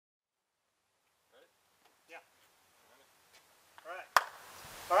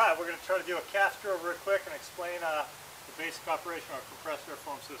Alright, we're going to try to do a caster over real quick and explain the basic operation of our compressed air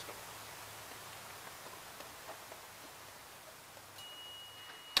foam system.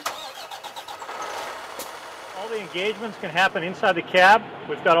 All the engagements can happen inside the cab.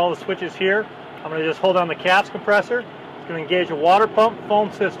 We've got all the switches here. I'm going to just hold on the CAPS compressor. It's going to engage a water pump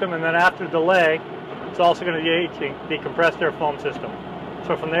foam system, and then after delay, it's also going to engage the compressed air foam system.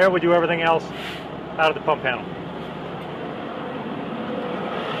 So from there, we do everything else out of the pump panel.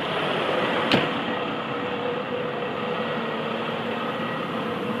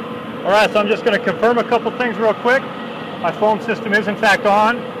 Alright, so I'm just going to confirm a couple things real quick. My foam system is in fact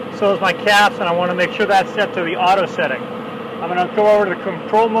on, so is my CAPS, and I want to make sure that's set to the auto setting. I'm going to go over to the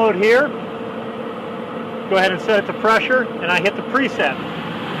control mode here, go ahead and set it to pressure, and I hit the preset.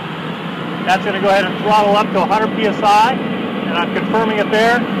 That's going to go ahead and throttle up to 100 psi, and I'm confirming it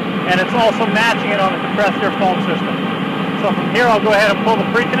there, and it's also matching it on the compressed air foam system. So from here I'll go ahead and pull the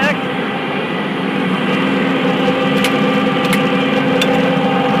pre-connect.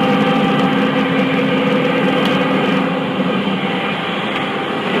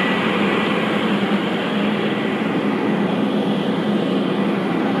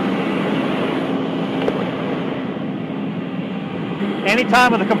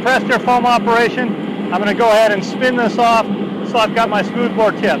 Anytime with a compressed air foam operation, I'm going to go ahead and spin this off so I've got my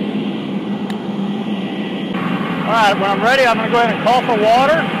smoothbore tip. Alright, when I'm ready, I'm going to go ahead and call for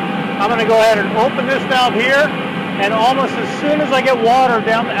water. I'm going to go ahead and open this valve here, and almost as soon as I get water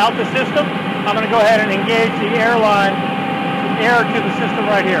out the system, I'm going to go ahead and engage the air line, air to the system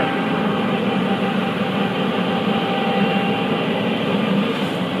right here.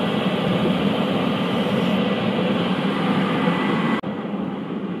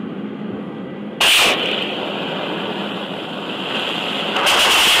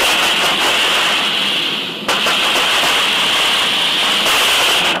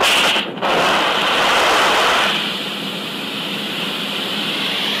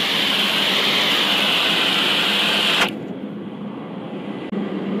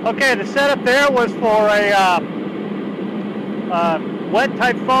 Okay, the setup there was for a wet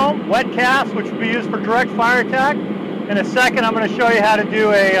type foam, wet cast, which would be used for direct fire attack. In a second, I'm going to show you how to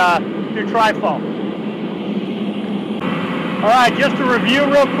do tri-foam. All right, just to review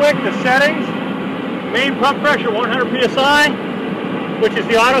real quick the settings. Main pump pressure 100 psi, which is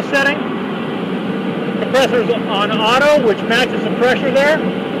the auto setting. Compressor's on auto, which matches the pressure there.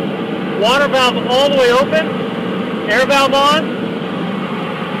 Water valve all the way open. Air valve on.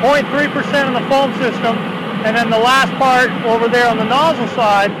 0.3% in the foam system, and then the last part over there on the nozzle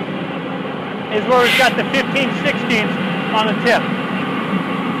side is where we've got the 15/16 on the tip.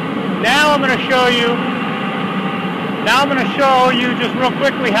 Now I'm going to show you just real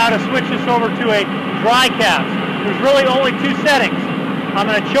quickly how to switch this over to a dry cast. There's really only two settings. I'm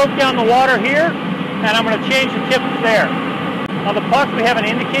going to choke down the water here, and I'm going to change the tip there. On the puck, we have an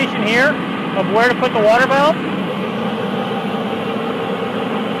indication here of where to put the water valve.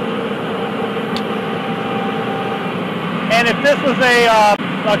 And if this was a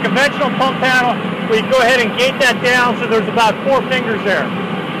conventional pump panel, we'd go ahead and gate that down so there's about 4 fingers there.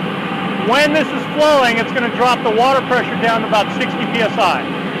 When this is flowing, it's going to drop the water pressure down to about 60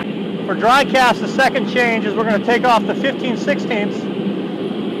 psi. For dry cast, the second change is we're going to take off the 15/16,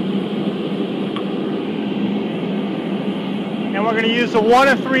 and we're going to use the 1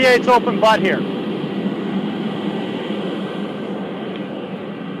 3/8 open butt here.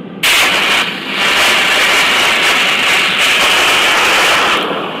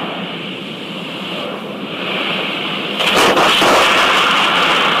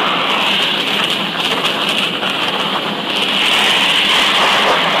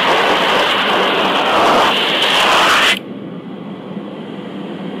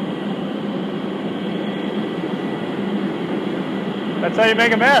 That's how you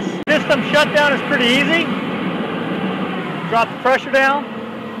make a mess. System shutdown is pretty easy. Drop the pressure down,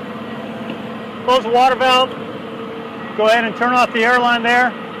 close the water valve, go ahead and turn off the air line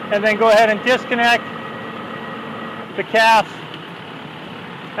there, and then go ahead and disconnect the CAPS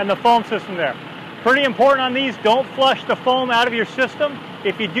and the foam system there. Pretty important on these, don't flush the foam out of your system.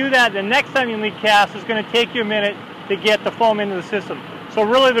 If you do that, the next time you need CAPS, it's going to take you a minute to get the foam into the system. So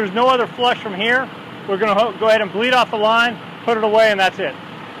really there's no other flush from here. We're going to go ahead and bleed off the line, put it away, and that's it.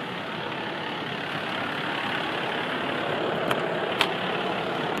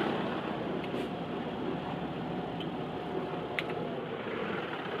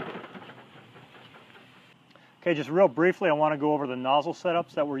 Okay, just real briefly, I want to go over the nozzle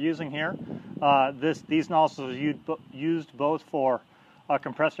setups that we're using here. These nozzles are used both for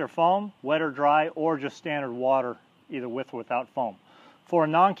compressed air foam, wet or dry, or just standard water, either with or without foam. For a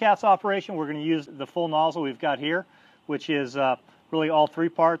non-cast operation, we're going to use the full nozzle we've got here, which is really all three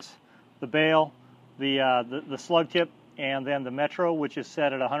parts: the bail, the slug tip, and then the metro, which is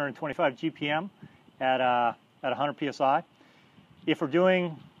set at 125 GPM at 100 psi. If we're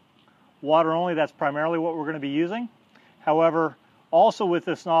doing water only, that's primarily what we're going to be using. However, also with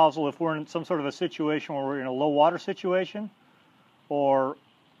this nozzle, if we're in some sort of a situation where we're in a low water situation, or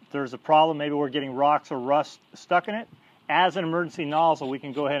there's a problem, maybe we're getting rocks or rust stuck in it, as an emergency nozzle, we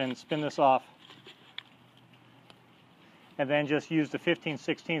can go ahead and spin this off and then just use the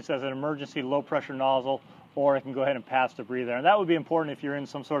 15/16 as an emergency low pressure nozzle, or it can go ahead and pass debris there. And that would be important if you're in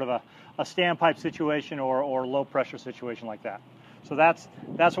some sort of a standpipe situation or low pressure situation like that. So that's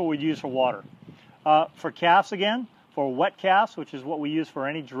what we'd use for water. For casts again, for wet casts, which is what we use for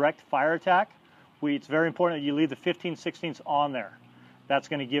any direct fire attack, it's very important that you leave the 15/16 on there. That's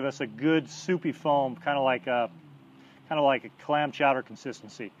going to give us a good soupy foam, kind of like a clam chowder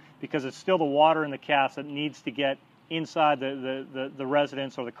consistency, because it's still the water in the cast that needs to get inside the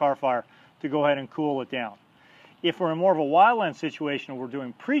residence or the car fire to go ahead and cool it down. If we're in more of a wildland situation, we're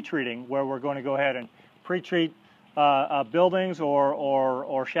doing pre-treating, where we're going to go ahead and pre-treat buildings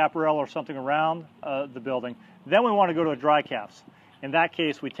or chaparral or something around the building, then we want to go to a dry cast. In that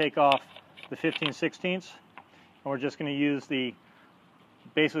case, we take off the 15/16, and we're just going to use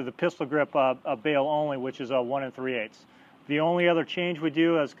basically the pistol grip bail only, which is a 1 3/8. The only other change we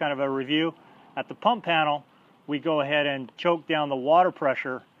do as kind of a review, at the pump panel, we go ahead and choke down the water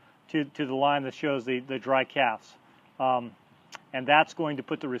pressure to the line that shows the dry casts. And that's going to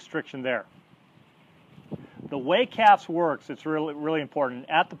put the restriction there. The way CAFS works, it's really important.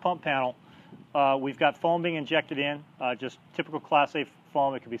 At the pump panel, we've got foam being injected in, just typical Class A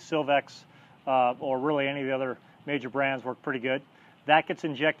foam. It could be Silvex or really any of the other major brands work pretty good. That gets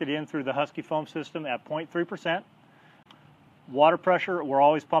injected in through the Husky foam system at 0.3%. Water pressure, we're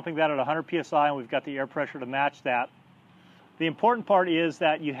always pumping that at 100 psi, and we've got the air pressure to match that. The important part is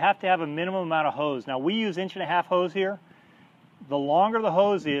that you have to have a minimum amount of hose. Now, we use 1.5" hose here. The longer the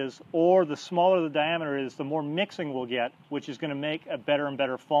hose is, or the smaller the diameter is, the more mixing we'll get, which is going to make a better and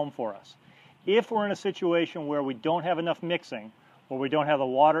better foam for us. If we're in a situation where we don't have enough mixing, or we don't have the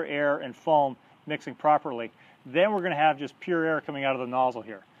water, air, and foam mixing properly, then we're going to have just pure air coming out of the nozzle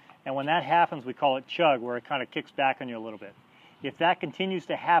here. And when that happens, we call it chug, where it kind of kicks back on you a little bit. If that continues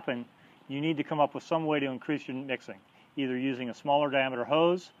to happen, you need to come up with some way to increase your mixing, either using a smaller diameter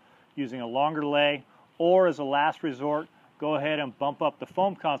hose, using a longer lay, or as a last resort, go ahead and bump up the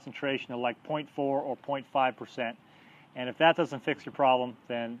foam concentration to like 0.4 or 0.5%. And if that doesn't fix your problem,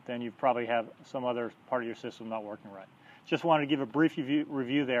 then you probably have some other part of your system not working right. Just wanted to give a brief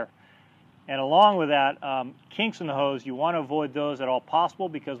review there. And along with that, kinks in the hose, you want to avoid those at all possible,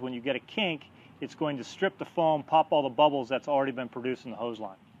 because when you get a kink, it's going to strip the foam, pop all the bubbles that's already been produced in the hose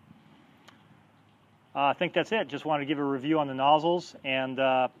line. I think that's it. Just wanted to give a review on the nozzles and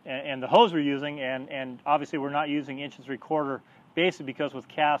the hose we're using, and obviously we're not using 1 3/4 basically because with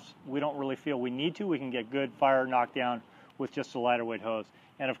casts we don't really feel we need to. We can get good fire knockdown with just a lighter weight hose.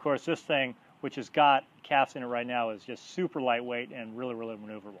 And of course this thing, which has got casts in it right now, is just super lightweight and really, really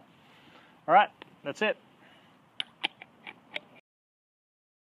maneuverable. All right, that's it.